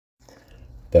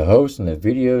The host and the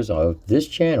videos of this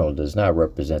channel does not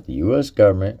represent the U.S.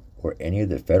 government or any of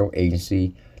the federal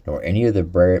agency nor any of the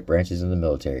branches of the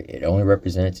military. It only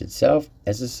represents itself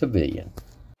as a civilian.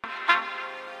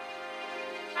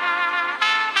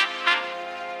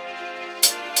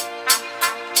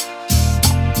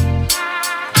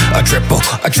 A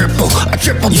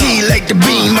triple G like the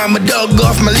beam. I'm a dog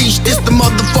off my leash. This the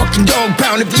motherfucking dog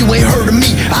pound. If you ain't heard of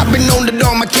me, I've been on the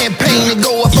dog my campaign and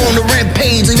go off on the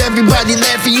rampage. If everybody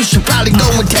laughing, you should probably go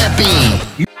and tap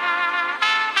in.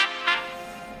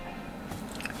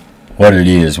 What it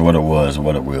is, what it was,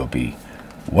 what it will be.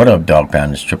 What up, Dog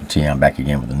Pound? It's Triple T. I'm back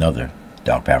again with another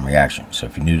Dog Pound reaction. So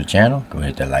if you're new to the channel, go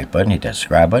hit that like button, hit that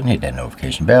subscribe button, hit that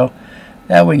notification bell.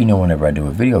 That way you know whenever I do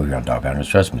a video here on Dog Pound.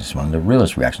 Trust me, this is one of the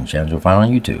realest reaction channels you'll find on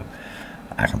YouTube.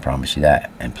 I can promise you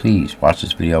that. And please watch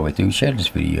this video all the way through. Share this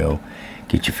video.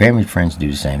 Get your family and friends to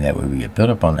do the same. That way we get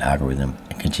built up on the algorithm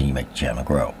and continue to make the channel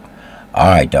grow.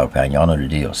 Alright, Dog Pound, y'all know the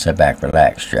deal. Sit back,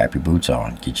 relax, strap your boots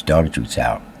on, get your dog treats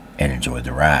out, and enjoy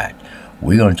the ride.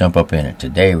 We're going to jump up in it.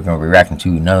 Today we're going to be reacting to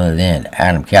none other than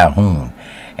Adam Calhoun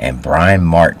and Bryan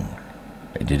Martin.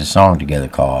 They did a song together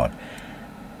called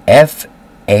FAFO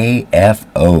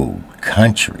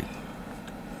Country.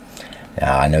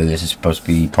 Now I know this is supposed to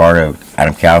be part of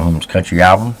Adam Calhoun's country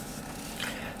album,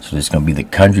 so this is going to be the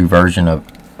country version of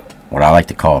what I like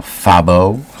to call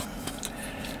FAFO.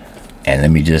 And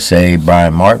let me just say,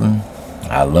 Bryan Martin,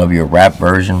 I love your rap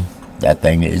version. That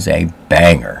thing is a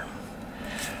banger.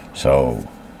 So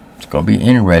it's going to be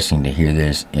interesting to hear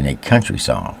this in a country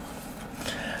song.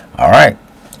 Alright,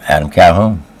 Adam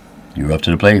Calhoun, you're up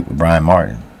to the plate with Bryan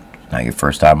Martin. Not your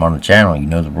first time on the channel, you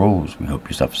know the rules. We hope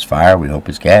your stuff is fire, we hope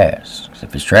it's gas.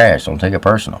 If it's trash, don't take it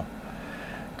personal,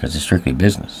 because it's strictly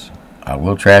business. I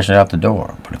will trash it out the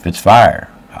door, but if it's fire,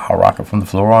 I'll rock it from the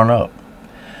floor on up.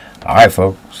 Alright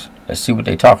folks, let's see what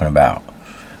they're talking about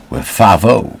with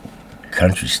FAFO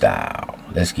Country Style.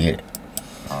 Let's get it.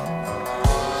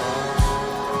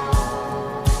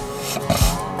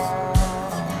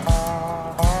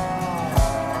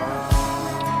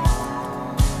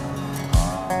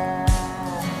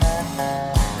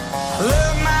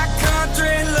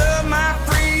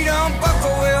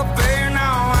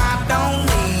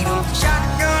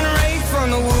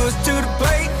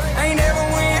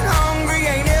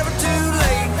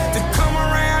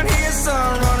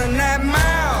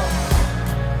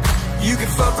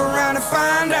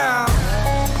 Find out.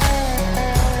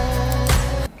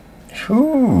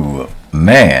 Ooh,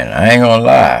 man, I ain't gonna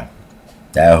lie.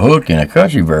 That hook in a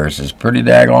country verse is pretty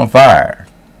daggone fire.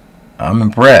 I'm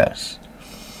impressed.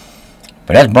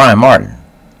 But that's Bryan Martin.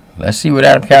 Let's see what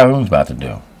Adam Calhoun's about to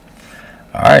do.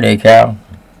 Alright, A-Cal,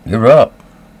 you're up.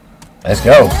 Let's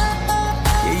go.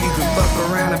 Yeah, you can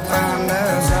fuck around and find out.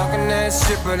 Talking that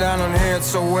shit, but I don't hear it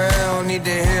so well. Need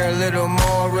to hear a little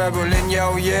more rebel in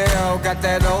your yell. Got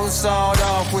that old sawed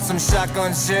off with some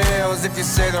shotgun shells. If you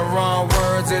say the wrong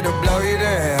words, it'll blow you to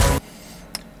hell.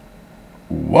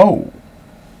 Whoa.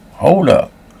 Hold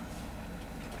up.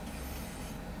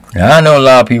 Now, I know a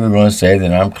lot of people are going to say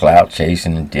that I'm clout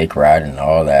chasing and dick riding and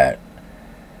all that.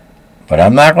 But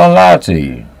I'm not going to lie to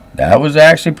you. That was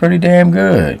actually pretty damn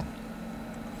good.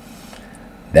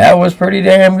 That was pretty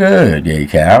damn good, yeah,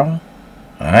 Cal.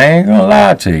 I ain't going to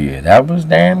lie to you. That was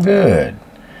damn good.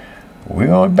 We're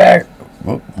going back.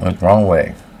 Whoop, went the wrong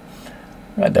way.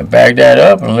 I got to back that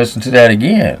up and listen to that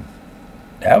again.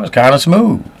 That was kind of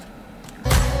smooth.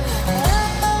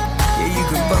 Yeah, you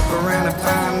can fuck around and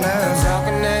find out.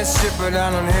 Talking that shit, but I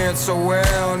don't hear it so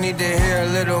well. Need to hear a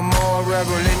little more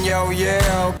rebel in your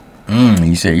yell.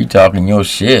 You said you talking your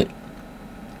shit.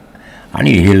 I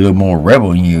need to hear a little more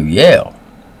rebel in you yell.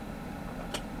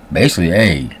 Basically,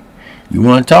 hey, you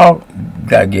want to talk? You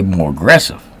got to get more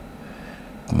aggressive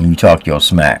when you talk your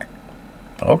smack.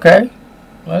 Okay,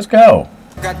 let's go.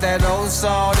 Got that old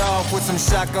sawed off with some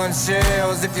shotgun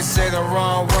shells. If you say the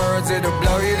wrong words, it'll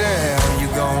blow you to hell. You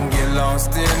gon' get lost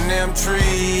in them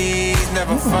trees,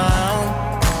 never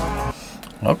found.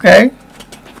 Okay,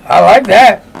 I like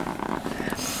that.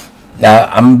 Now,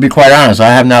 I'm going to be quite honest.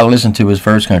 I have not listened to his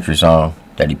first country song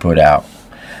that he put out.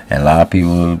 And a lot of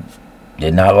people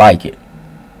did not like it.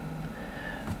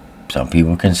 Some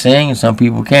people can sing and some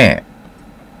people can't.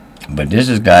 But this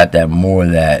has got that more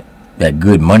that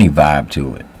Good Money vibe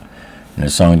to it. And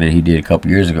the song that he did a couple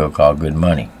years ago called Good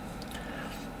Money.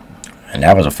 And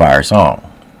that was a fire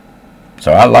song.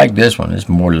 So I like this one. It's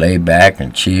more laid back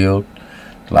and chilled.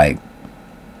 Like,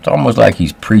 it's almost like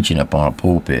he's preaching up on a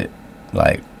pulpit.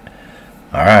 Like,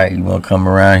 alright, you want to come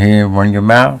around here and run your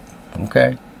mouth?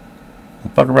 Okay.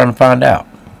 Fuck around and find out.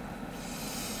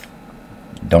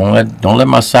 Don't let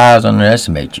my size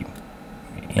underestimate you.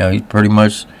 he's pretty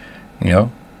much,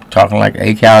 talking like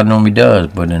A-Cal normally does,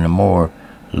 but in a more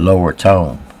lower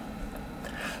tone.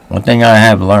 One thing I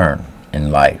have learned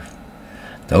in life: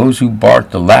 those who bark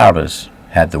the loudest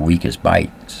have the weakest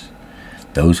bites.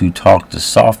 Those who talk the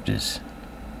softest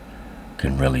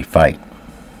can really fight.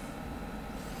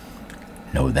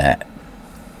 Know that.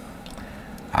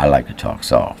 I like to talk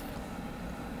soft.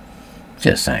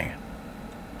 Just saying.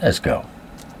 Let's go.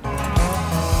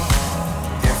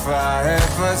 If I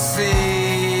ever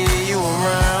see you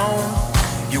around,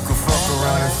 you can fuck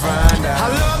around and find out. I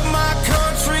love my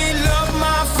country, love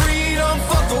my freedom,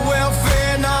 fuck the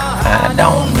welfare, nah, I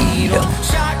don't need them.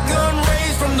 Shotgun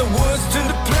raised from the woods to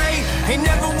the plate. Ain't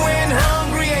never went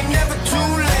hungry, ain't never too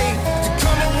late to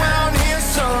come around here,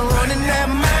 son, running that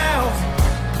mouth.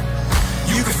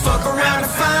 You can fuck around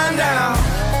and find out.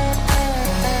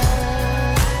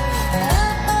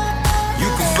 You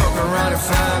can fuck around and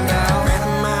find out.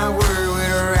 Ran my word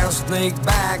with a rattlesnake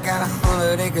back. Got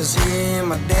 100 acres here,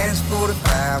 my dad's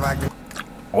 45. I can.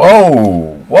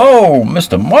 Whoa,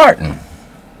 Mr. Martin.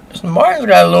 Mr. Martin's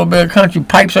got a little bit of country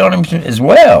pipes on him as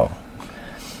well.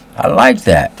 I like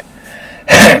that.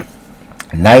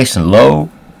 Nice and low,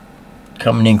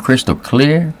 coming in crystal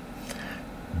clear.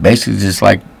 Basically just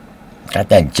like, got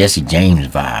that Jesse James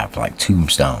vibe, like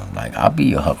Tombstone. Like, I'll be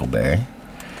your Huckleberry.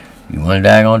 You want to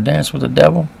daggone dance with the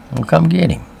devil? Well, come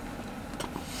get him.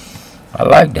 I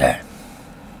like that.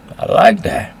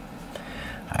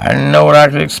 I didn't know what I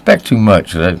could expect too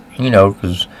much,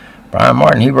 because Bryan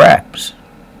Martin, he raps.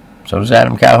 So does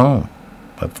Adam Calhoun.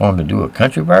 But for him to do a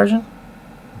country version,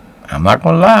 I'm not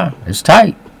going to lie, it's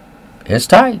tight. It's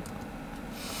tight.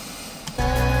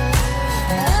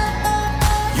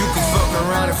 You can fuck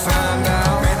around and find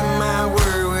out. Ran my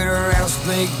word with a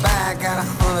rattlesnake back. Got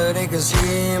 100 acres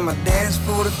here, my dad's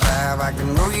 45. I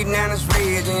can roll you down this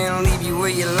ridge and leave you where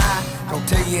you lie. Don't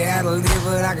tell you how to live,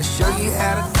 but I can show you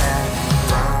how to die.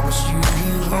 Promise you,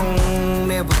 you won't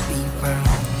never be found.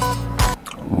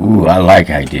 Ooh, I like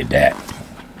how he did that.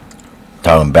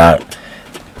 Talking about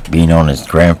being on his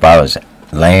grandfather's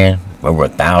land, over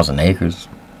 1,000 acres,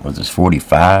 with his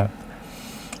 45.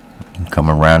 You can come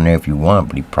around there if you want,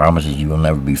 but he promises you will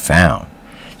never be found.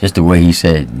 Just the way he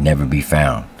said, never be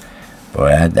found.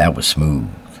 Boy, that was smooth.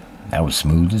 That was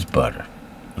smooth as butter.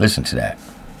 Listen to that.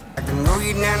 I can roll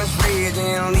you down this ridge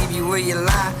and leave you where you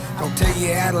lie. Don't tell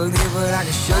you how to live, but I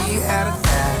can show you how to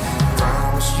die.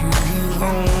 Promise you, you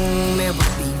won't never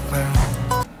be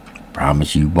found.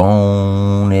 Promise you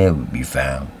won't ever be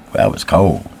found. Well, that was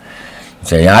cold.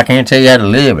 Say, I can't tell you how to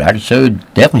live, but I can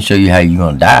definitely show you how you're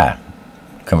gonna die.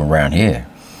 Come around here,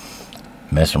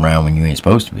 mess around when you ain't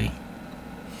supposed to be,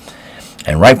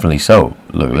 and rightfully so.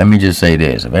 Look, let me just say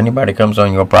this: if anybody comes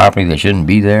on your property that shouldn't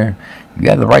be there, you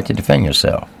have the right to defend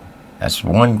yourself. That's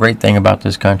one great thing about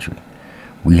this country.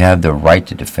 We have the right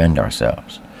to defend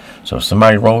ourselves. So if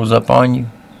somebody rolls up on you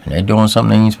and they're doing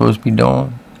something they ain't supposed to be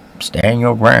doing, stand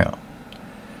your ground.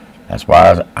 That's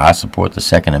why I support the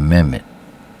Second Amendment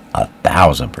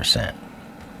 1,000%.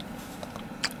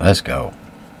 Let's go.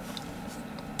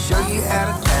 Show you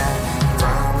how to die.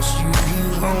 Promise you,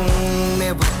 you won't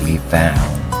never Be found.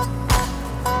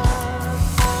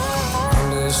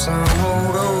 There's some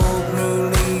old new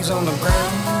leaves on the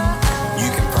ground. You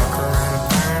can fuck around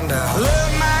and find out.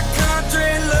 Love my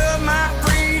country, love my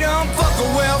freedom. Fuck the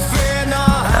welfare, nah,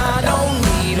 I don't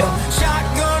need them.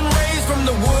 Shotgun raised from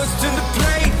the woods to the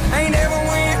plate. Ain't ever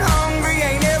went hungry,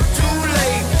 ain't ever too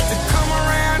late to come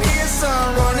around here,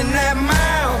 son, running that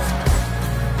mouth.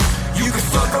 You can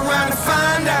fuck around and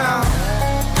find out.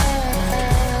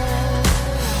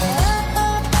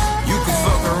 You can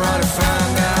fuck around and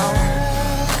find out.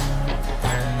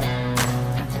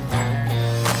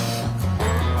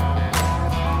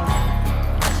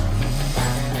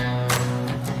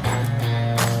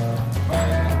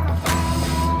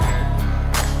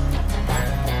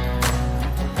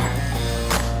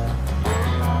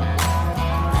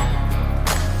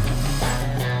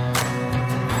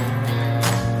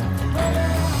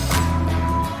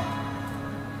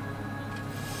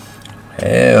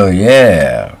 Hell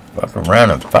yeah. Fuck around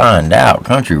and find out.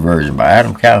 Country version by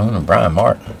Adam Calhoun and Bryan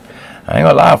Martin. I ain't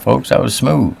gonna lie, folks, that was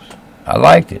smooth. I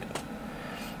liked it.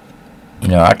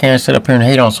 I can't sit up here and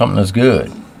hate on something that's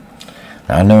good.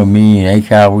 I know me and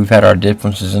A-Cal, we've had our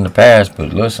differences in the past,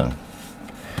 but listen,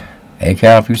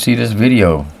 A-Cal, if you see this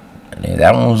video,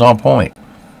 that one was on point.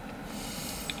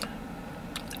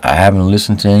 I haven't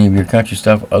listened to any of your country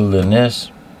stuff other than this.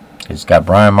 It's got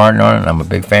Bryan Martin on it, and I'm a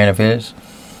big fan of his.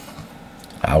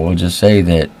 I will just say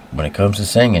that when it comes to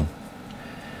singing,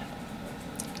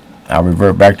 I'll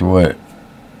revert back to what,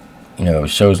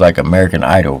 shows like American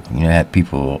Idol, have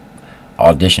people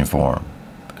audition for them.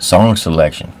 Song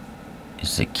selection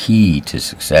is the key to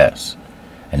success.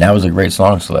 And that was a great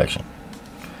song selection.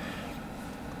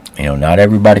 Not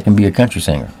everybody can be a country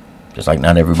singer. Just like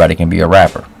not everybody can be a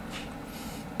rapper.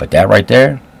 But that right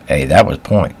there, hey, that was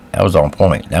point. That was on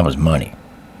point. That was money.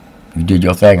 You did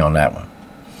your thing on that one.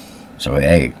 So,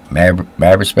 hey, mad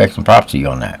respect and props to you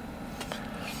on that.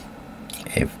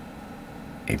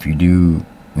 If you do,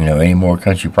 any more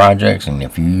country projects, and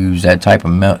if you use that type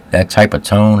of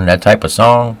tone, that type of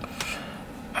song,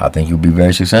 I think you'll be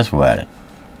very successful at it.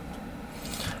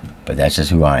 But that's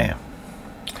just who I am.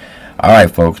 All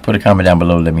right, folks, put a comment down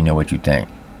below. Let me know what you think.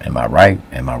 Am I right?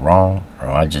 Am I wrong? Or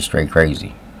am I just straight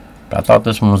crazy? But I thought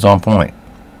this one was on point.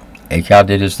 A-Cal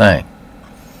did his thing.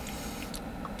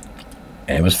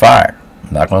 And it was fire.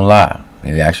 I'm not going to lie.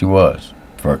 It actually was.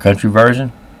 For a country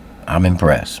version, I'm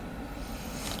impressed.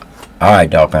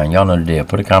 Alright, dog pound. Y'all know the deal.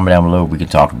 Put a comment down below. We can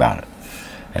talk about it.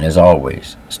 And as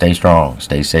always, stay strong,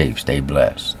 stay safe, stay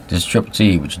blessed. This is Triple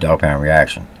T with your dog pound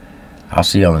reaction. I'll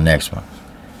see you on the next one.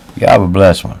 You have a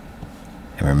blessed one.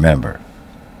 And remember,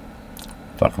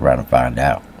 fuck around and find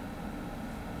out.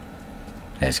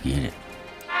 Let's get it.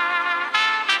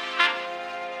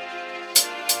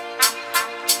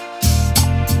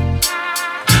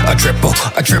 A triple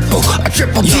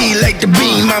T like the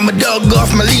beam. I'm a dog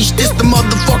off my leash. This the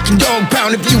motherfucking dog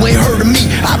pound. If you ain't heard of me,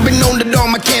 I've been on the dog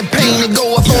my campaign and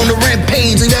go off on the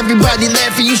rampage. And everybody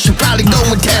laughing, you should probably go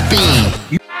and tap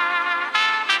in.